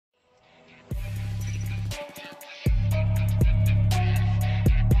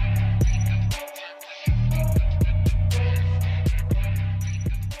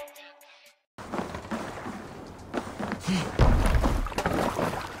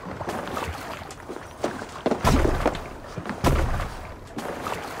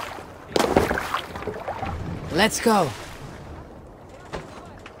Let's go.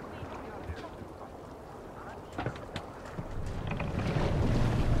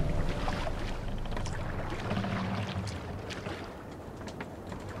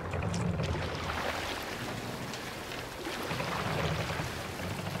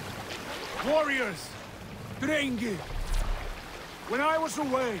 Warriors! Drengi! When I was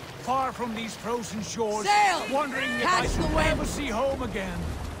away, far from these frozen shores, Sail! wondering if Catch I the should wind! ever see home again,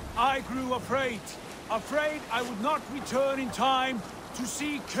 I grew afraid. Afraid I would not return in time to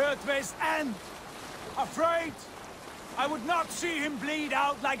see Kjotve's end. Afraid I would not see him bleed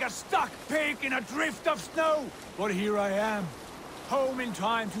out like a stuck pig in a drift of snow. But here I am, home in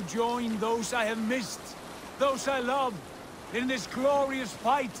time to join those I have missed, those I love, in this glorious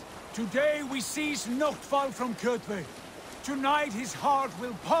fight. Today we seize Nochtval from Kjotve. Tonight his heart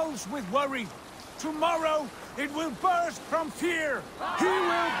will pulse with worry. Tomorrow it will burst from fear. He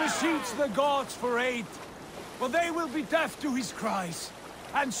will beseech the gods for aid. But they will be deaf to his cries.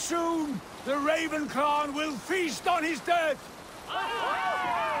 And soon the Raven clan will feast on his death.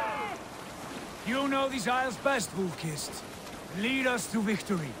 You know these isles best, Wolfkist. Lead us to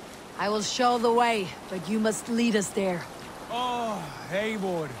victory. I will show the way, but you must lead us there. Oh,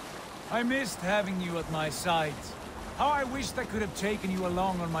 Eivor. I missed having you at my side. How I wished I could have taken you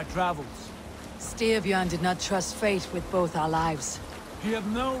along on my travels. Styrbjörn did not trust fate with both our lives. You have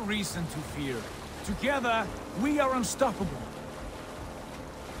no reason to fear. Together, we are unstoppable.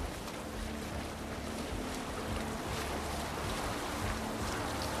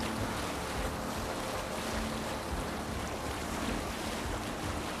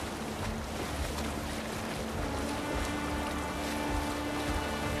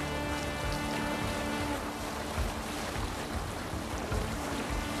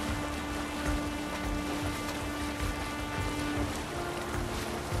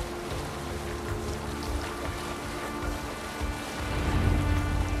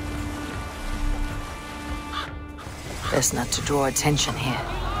 Best not to draw attention here.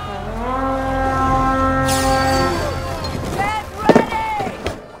 Get ready!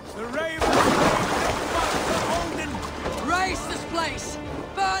 The Raven Odin! Raise this place!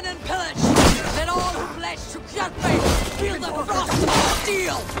 Burn and pillage! Let all who pledge to Kjotve feel the frost of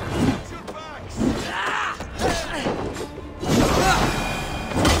steel!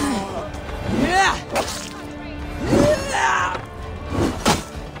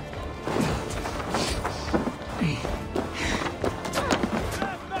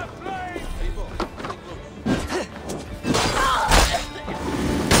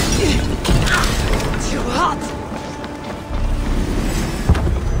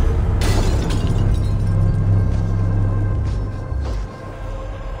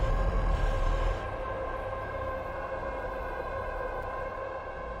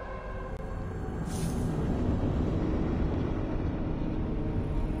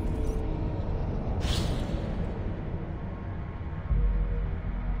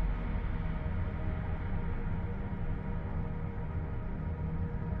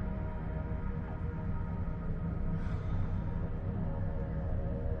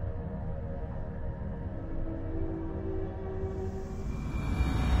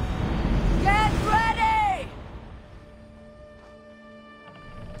 Get ready!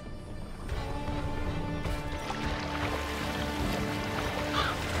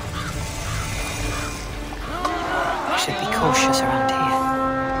 We should be cautious around here.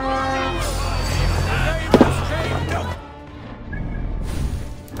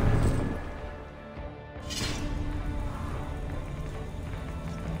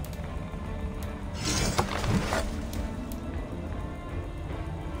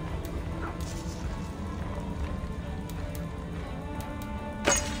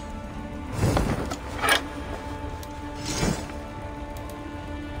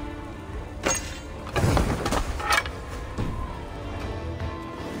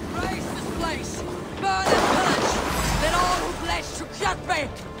 Raise this place! Burn and pillage! Let all who pledge to Kjotve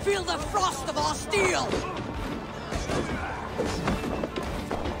feel the frost of our steel!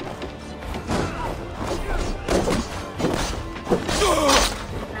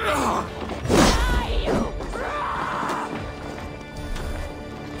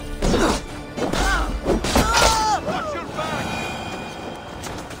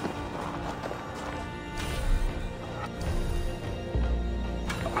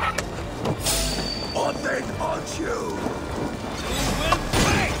 Or they haunt you!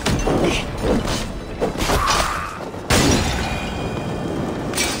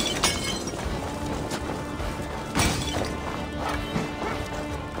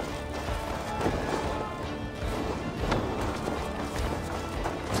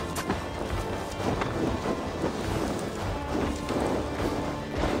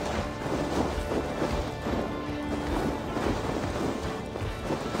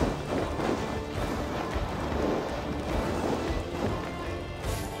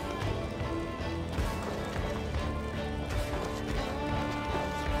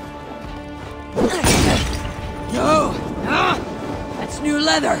 No! That's new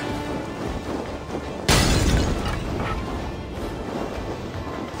leather!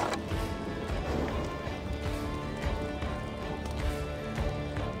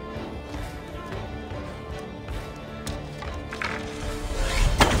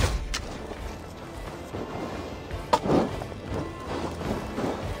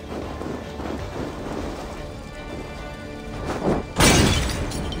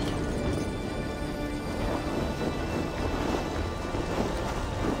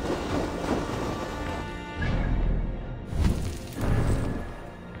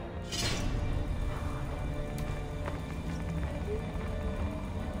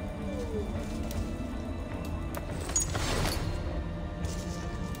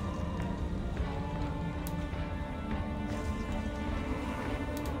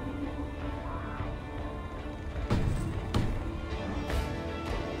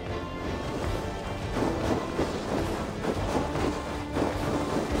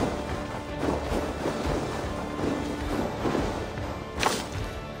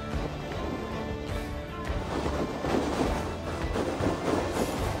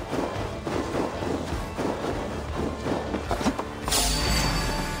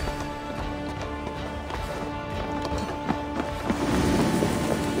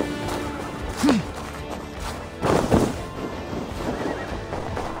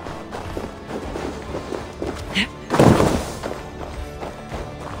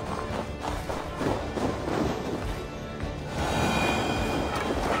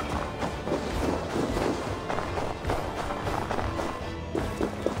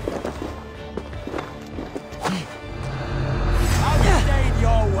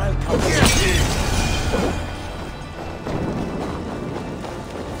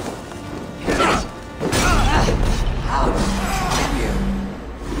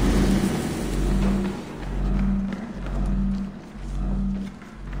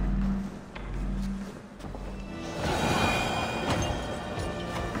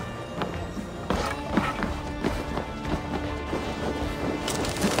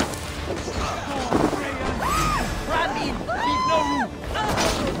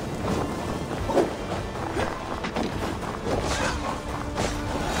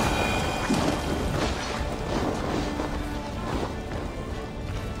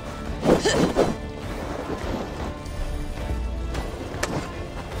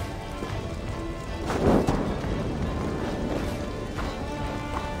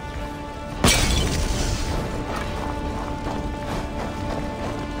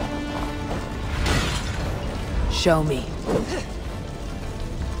 Show me.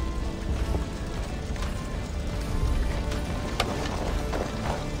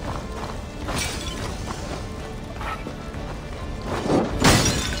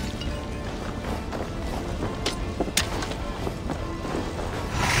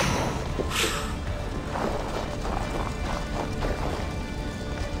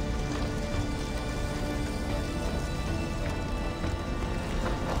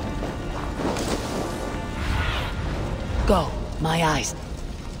 Go, my eyes.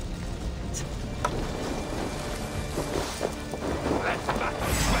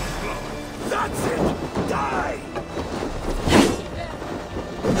 That's it! Die!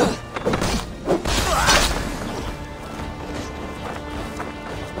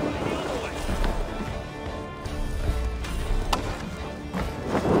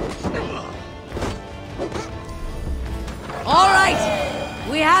 All right!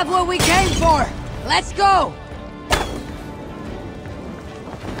 We have what we came for! Let's go!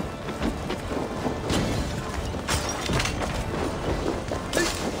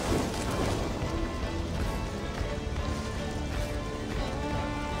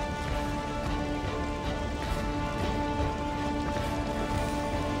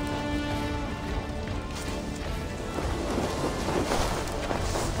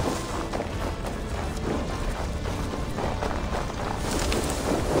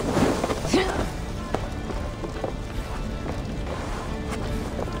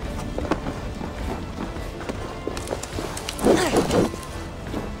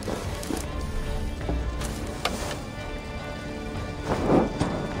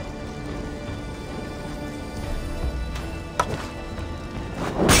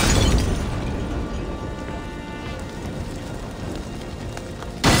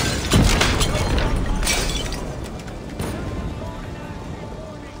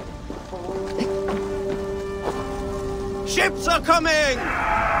 Ships are coming!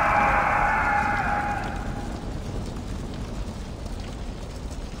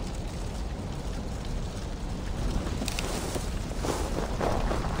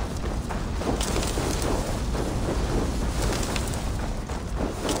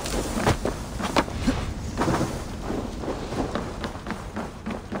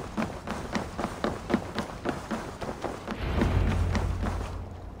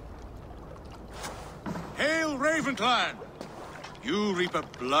 clan. You reap a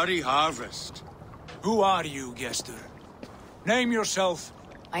bloody harvest. Who are you, Gester? Name yourself.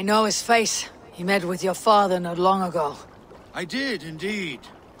 I know his face. He met with your father not long ago. I did, indeed.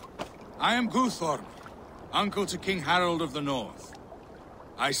 I am Guthorm, uncle to King Harold of the North.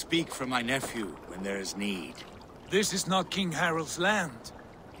 I speak for my nephew when there is need. This is not King Harold's land.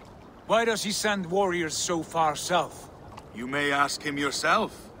 Why does he send warriors so far south? You may ask him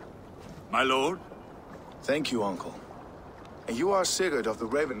yourself, my lord. Thank you, uncle. And you are Sigurd of the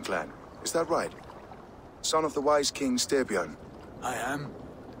Raven clan, is that right? Son of the wise King Styrbjörn. I am.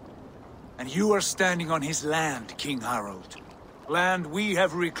 And you are standing on his land, King Harold. Land we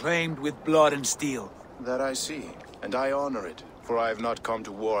have reclaimed with blood and steel. That I see, and I honor it, for I have not come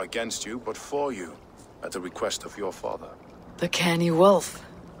to war against you, but for you, at the request of your father. The canny wolf.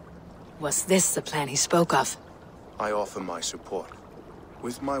 Was this the plan he spoke of? I offer my support.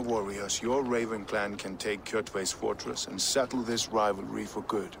 With my warriors, your Raven clan can take Kjotve's fortress and settle this rivalry for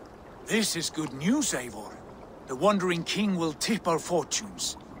good. This is good news, Eivor. The Wandering King will tip our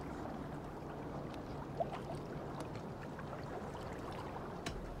fortunes.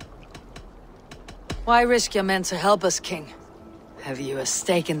 Why risk your men to help us, King? Have you a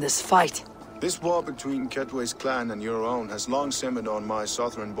stake in this fight? This war between Kjotve's clan and your own has long simmered on my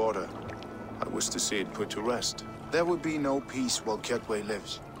southern border. I wish to see it put to rest. There will be no peace while Kjotve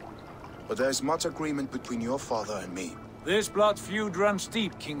lives. But there's much agreement between your father and me. This blood feud runs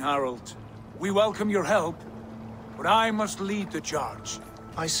deep, King Harold. We welcome your help, but I must lead the charge.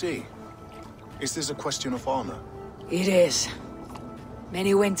 I see. Is this a question of honor? It is.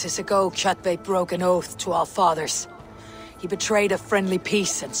 Many winters ago, Kjotve broke an oath to our fathers. He betrayed a friendly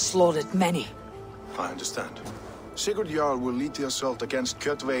peace and slaughtered many. I understand. Sigurd Jarl will lead the assault against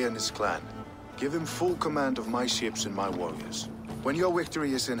Kjotve and his clan. Give him full command of my ships and my warriors. When your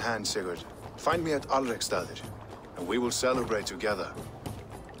victory is in hand, Sigurd, find me at Alrekstadir, and we will celebrate together.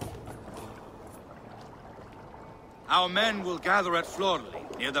 Our men will gather at Florley,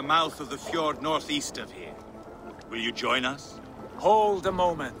 near the mouth of the fjord northeast of here. Will you join us? Hold a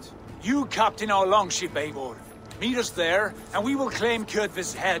moment. You captain our longship, Eivor. Meet us there, and we will claim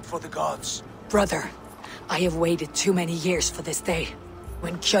Kjotve's head for the gods. Brother, I have waited too many years for this day.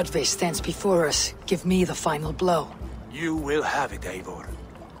 When Kjotve stands before us, give me the final blow. You will have it, Eivor.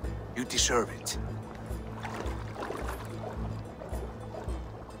 You deserve it.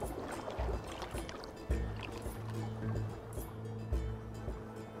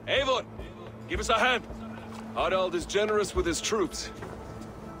 Eivor, give us a hand. Harald is generous with his troops.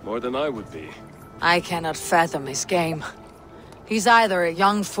 More than I would be. I cannot fathom his game. He's either a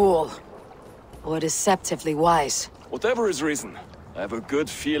young fool, or deceptively wise. Whatever his reason, I have a good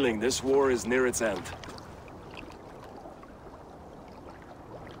feeling this war is near its end.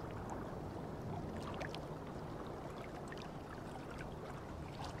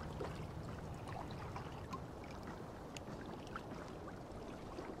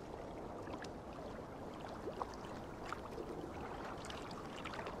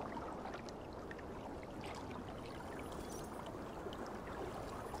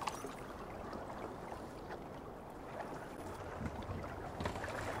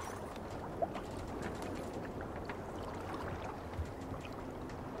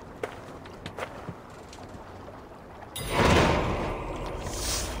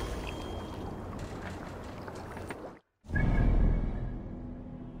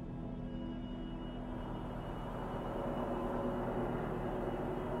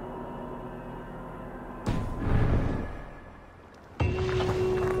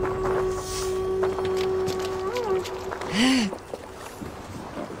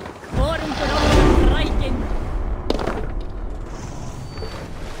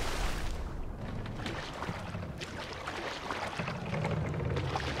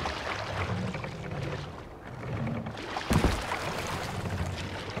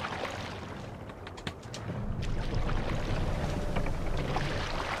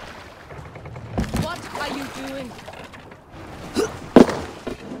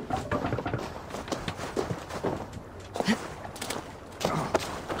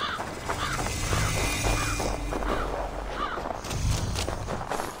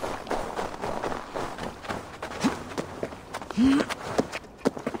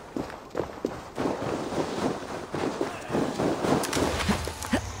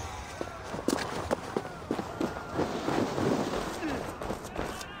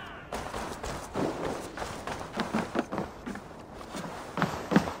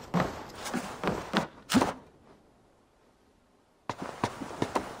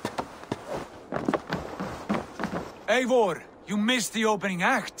 Eivor, you missed the opening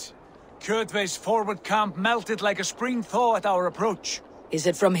act. Kjotve's forward camp melted like a spring thaw at our approach. Is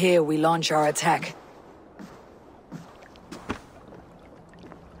it from here we launch our attack?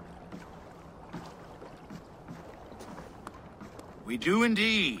 We do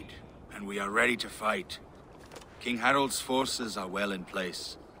indeed, and we are ready to fight. King Harold's forces are well in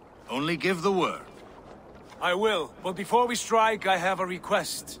place. Only give the word. I will, but before we strike, I have a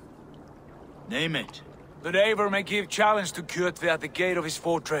request. Name it. That Eivor may give challenge to Kjotve at the gate of his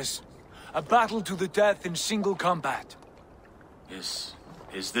fortress. A battle to the death in single combat. Is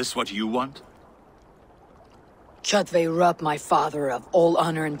this what you want? Kjotve robbed my father of all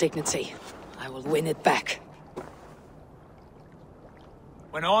honor and dignity. I will win it back.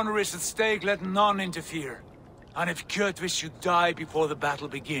 When honor is at stake, let none interfere. And if Kjotve should die before the battle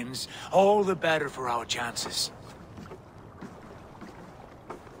begins, all the better for our chances.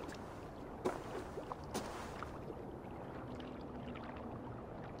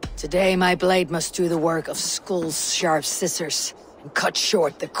 Today my blade must do the work of Skull's sharp scissors, and cut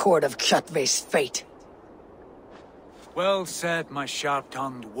short the cord of Kjotve's fate. Well said, my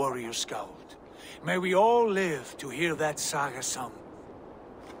sharp-tongued warrior skald. May we all live to hear that saga sung.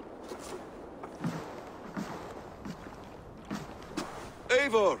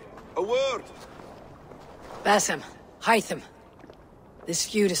 Eivor, a word! Basim, Hytham. This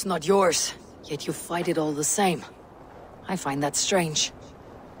feud is not yours, yet you fight it all the same. I find that strange.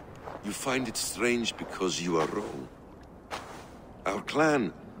 You find it strange because you are wrong. Our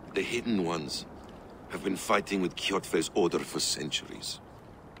clan, the Hidden Ones, have been fighting with Kjotve's order for centuries.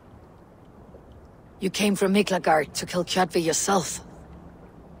 You came from Miklagard to kill Kjotve yourself.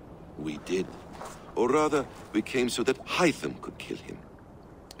 We did. Or rather, we came so that Hytham could kill him.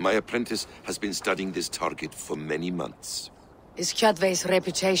 My apprentice has been studying this target for many months. Is Kjotve's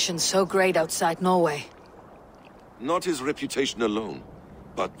reputation so great outside Norway? Not his reputation alone,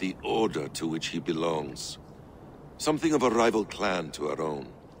 but the order to which he belongs. Something of a rival clan to our own.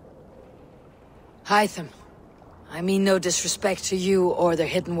 Hytham, I mean no disrespect to you or the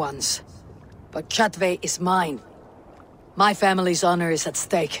Hidden Ones, but Kjotve is mine. My family's honor is at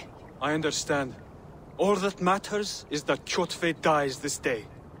stake. I understand. All that matters is that Kjotve dies this day.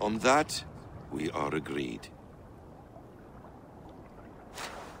 On that, we are agreed.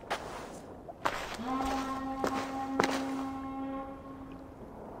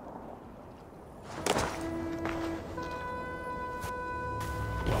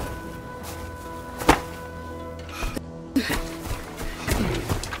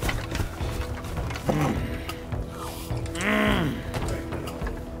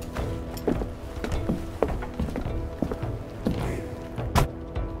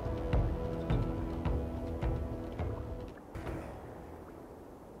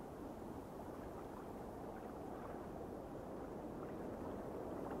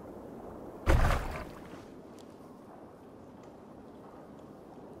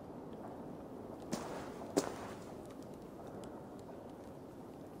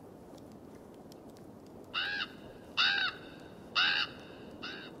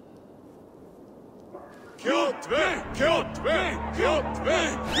 Kjotve! Kjotve! Kjotve!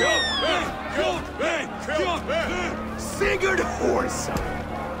 Kjotve! Kjotve! Kjotve! Sigurd Horsa!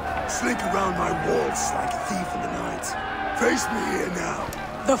 Slink around my walls like a thief in the night. Face me here now.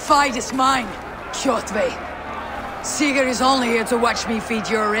 The fight is mine, Kjotve. Sigurd is only here to watch me feed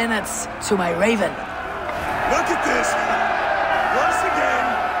your innards to my raven. Look at this! Once again,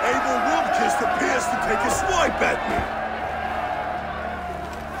 Abel Wolfkist appears to take a swipe at me.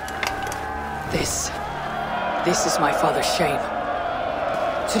 This is my father's shame.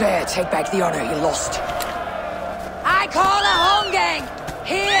 Today I take back the honor he lost. I call a home gang!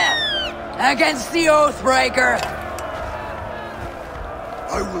 Here! Against the Oathbreaker!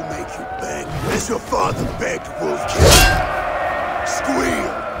 I will make you beg, as your father begged Wolfkist. Squeal,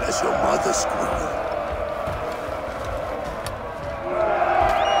 as your mother squealed.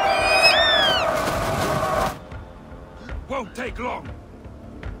 Won't take long.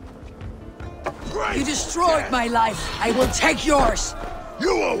 You destroyed my life. I will take yours.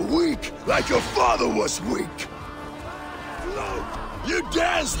 You are weak, like your father was weak. Float. You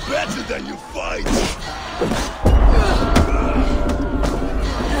dance better than you fight.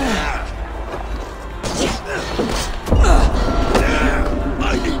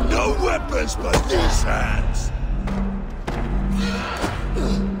 I need no weapons but these hands.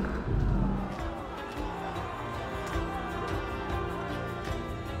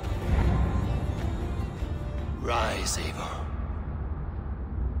 Rise, Eivor.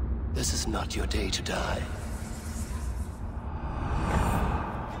 This is not your day to die.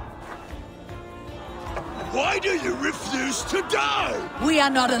 Why do you refuse to die? We are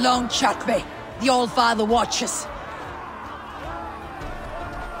not alone, Chatme. The Old Father watches.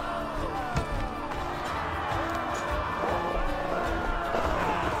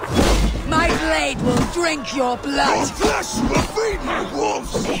 My blade will drink your blood! Your flesh will feed my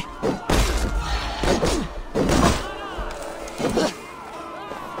wolves!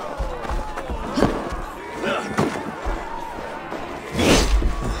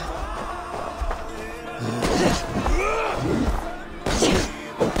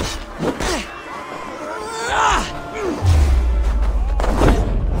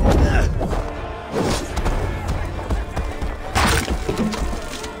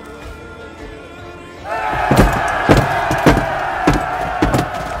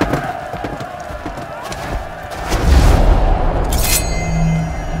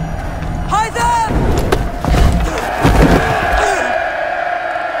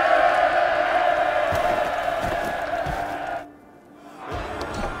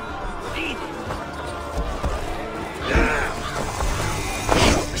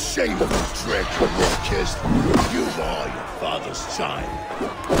 Shameless trick, Warkist. You are your father's child.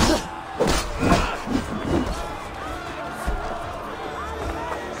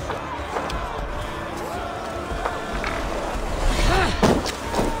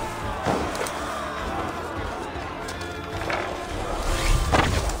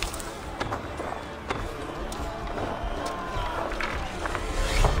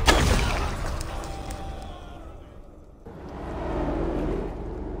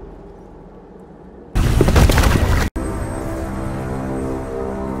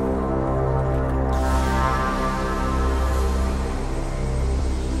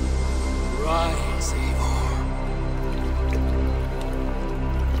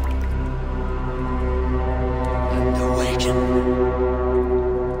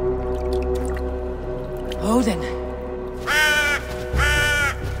 Odin.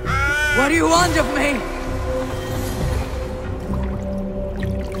 What do you want of me?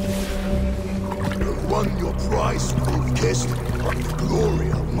 You've won your prize, Wolf-Kissed, the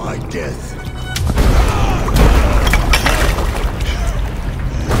glory of my death.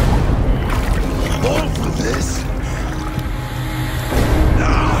 All for this?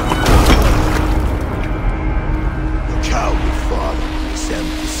 The coward father is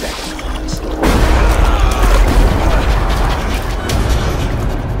empty sacrifice.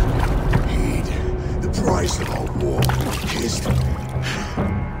 Heed the price of our war, Kissed.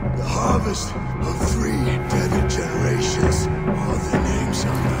 The harvest of 3 dead generations are the names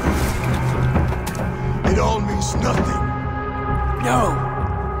on earth. It all means nothing. No!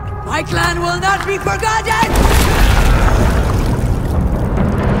 My clan will not be forgotten!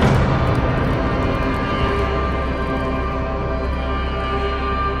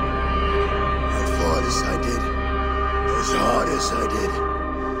 I fought as I did, as hard as I did,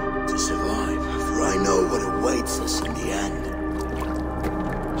 to survive, for I know what awaits us in the end.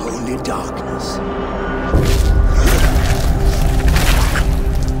 Only darkness.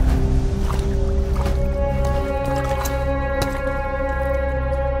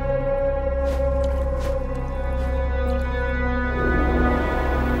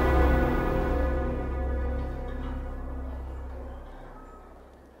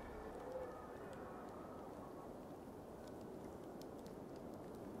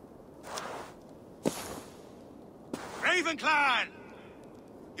 Raven Clan!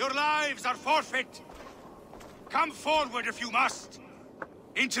 Your lives are forfeit! Come forward if you must!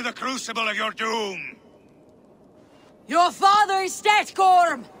 Into the crucible of your doom! Your father is dead,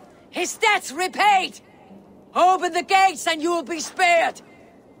 Gorm! His debt's repaid! Open the gates and you will be spared!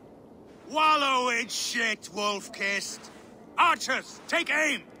 Wallow in shit, Wolf-Kissed! Archers, take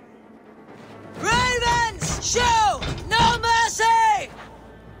aim! Ravens! Show no mercy!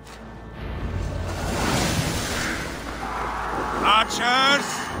 Archers!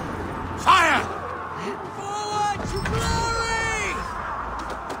 Fire! Forward to glory!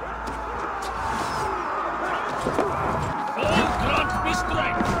 God grant me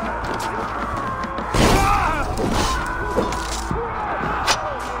strength!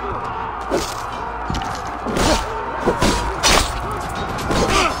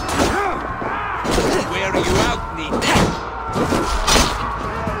 Wear you out, Neat.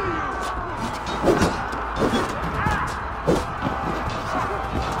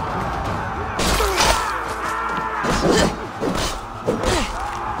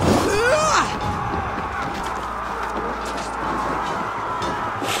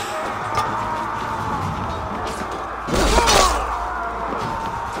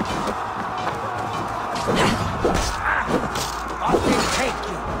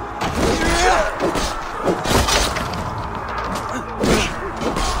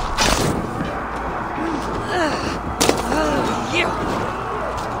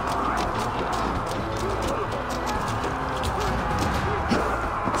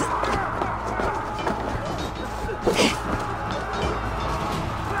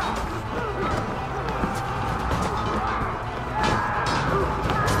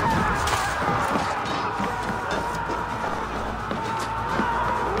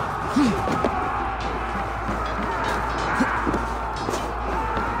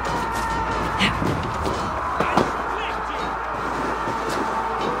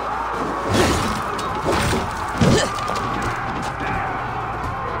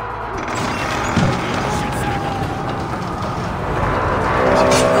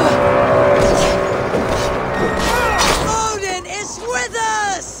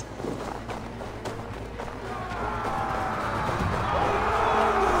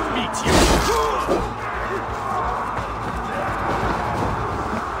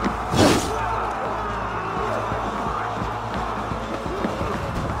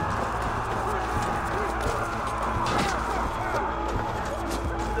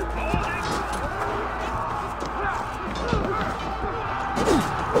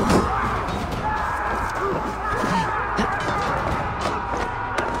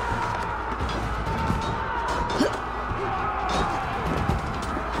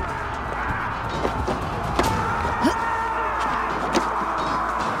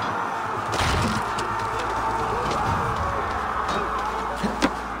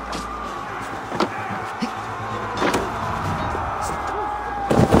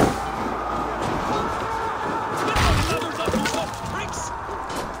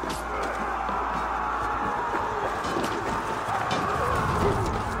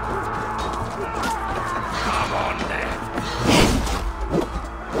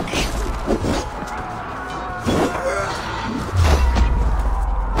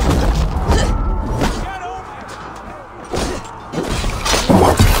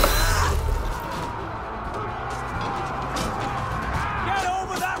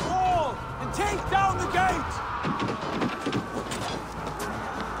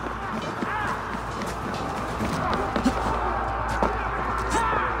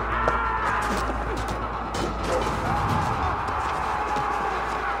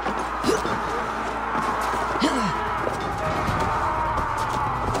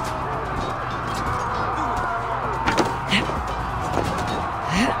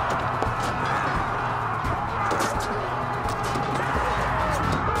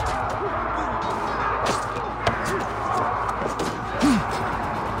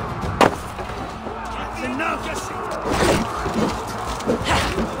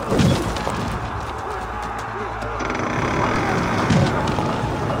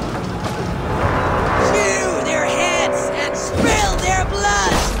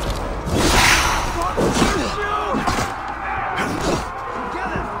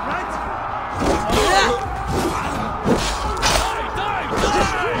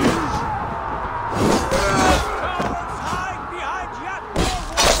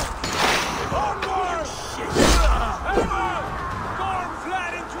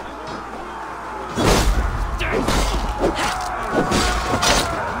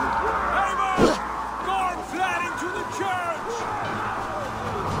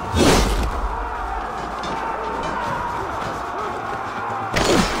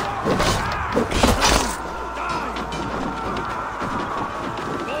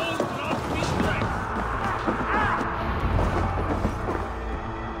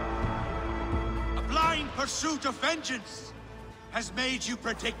 Pursuit of vengeance has made you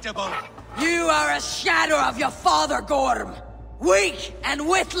predictable. You are a shadow of your father, Gorm. Weak and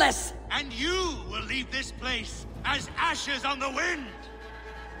witless. And you will leave this place as ashes on the wind.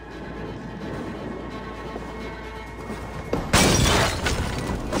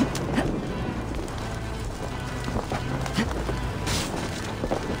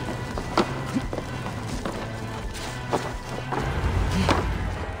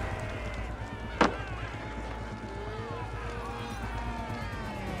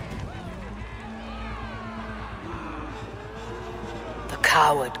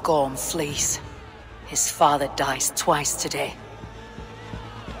 Coward Gorm flees. His father dies twice today.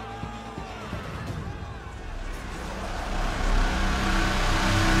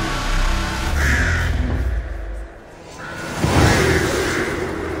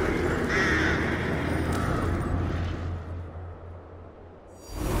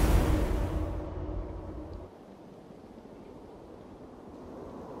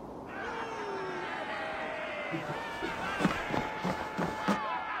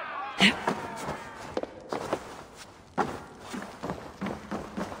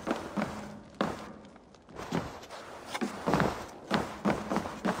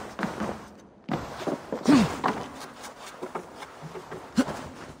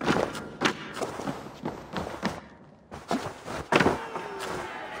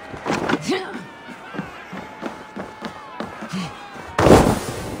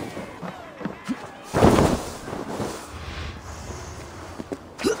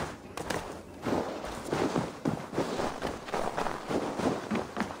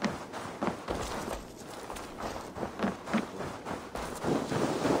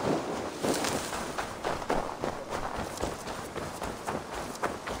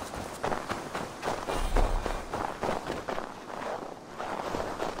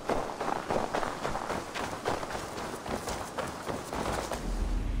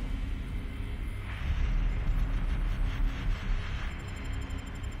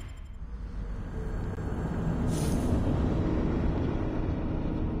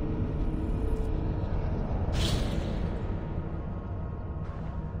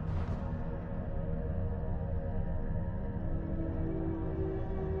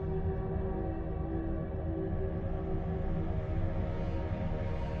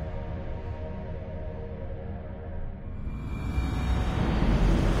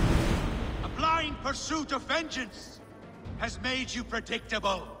 Pursuit of vengeance has made you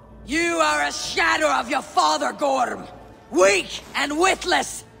predictable. You are a shadow of your father, Gorm. Weak and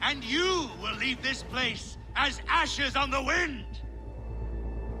witless. And you will leave this place as ashes on the wind.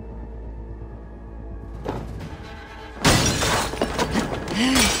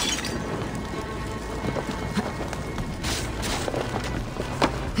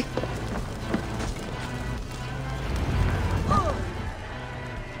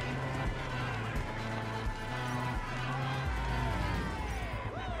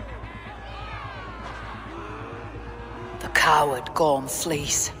 Coward Gorm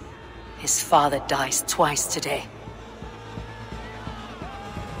flees. His father dies twice today.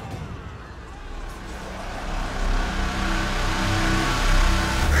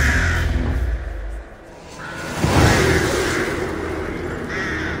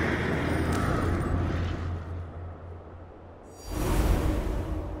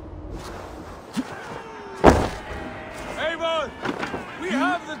 Eivor! We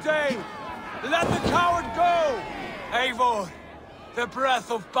have the day! Let the coward go! Eivor, the breath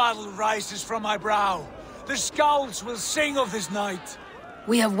of battle rises from my brow. The scouts will sing of this night.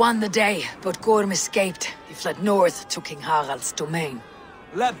 We have won the day, but Gorm escaped. He fled north to King Harald's domain.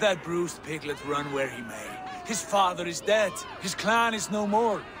 Let that bruised piglet run where he may. His father is dead. His clan is no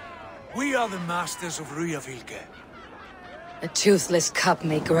more. We are the masters of Ryafylke. A toothless cub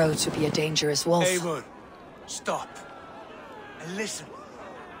may grow to be a dangerous wolf. Eivor, stop. And listen.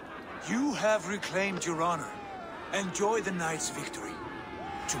 You have reclaimed your honor. Enjoy the night's victory.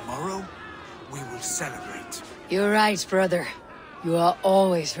 Tomorrow, we will celebrate. You're right, brother. You are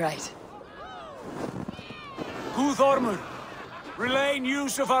always right. Guthormur, relay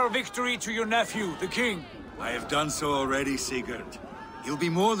news of our victory to your nephew, the king. I have done so already, Sigurd. He'll be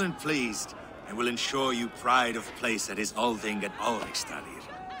more than pleased, and will ensure you pride of place at his Althing at Alrikstadir.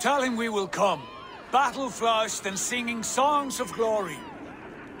 Tell him we will come, battle-flushed and singing songs of glory.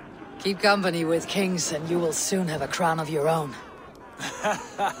 Keep company with kings, and you will soon have a crown of your own.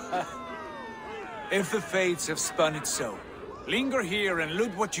 If the fates have spun it so, linger here and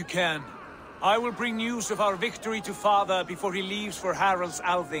loot what you can. I will bring news of our victory to father before he leaves for Harald's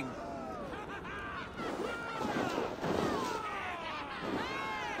Althing.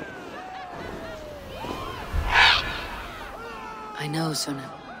 I know,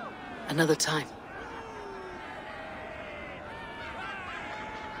 Suna. Another time.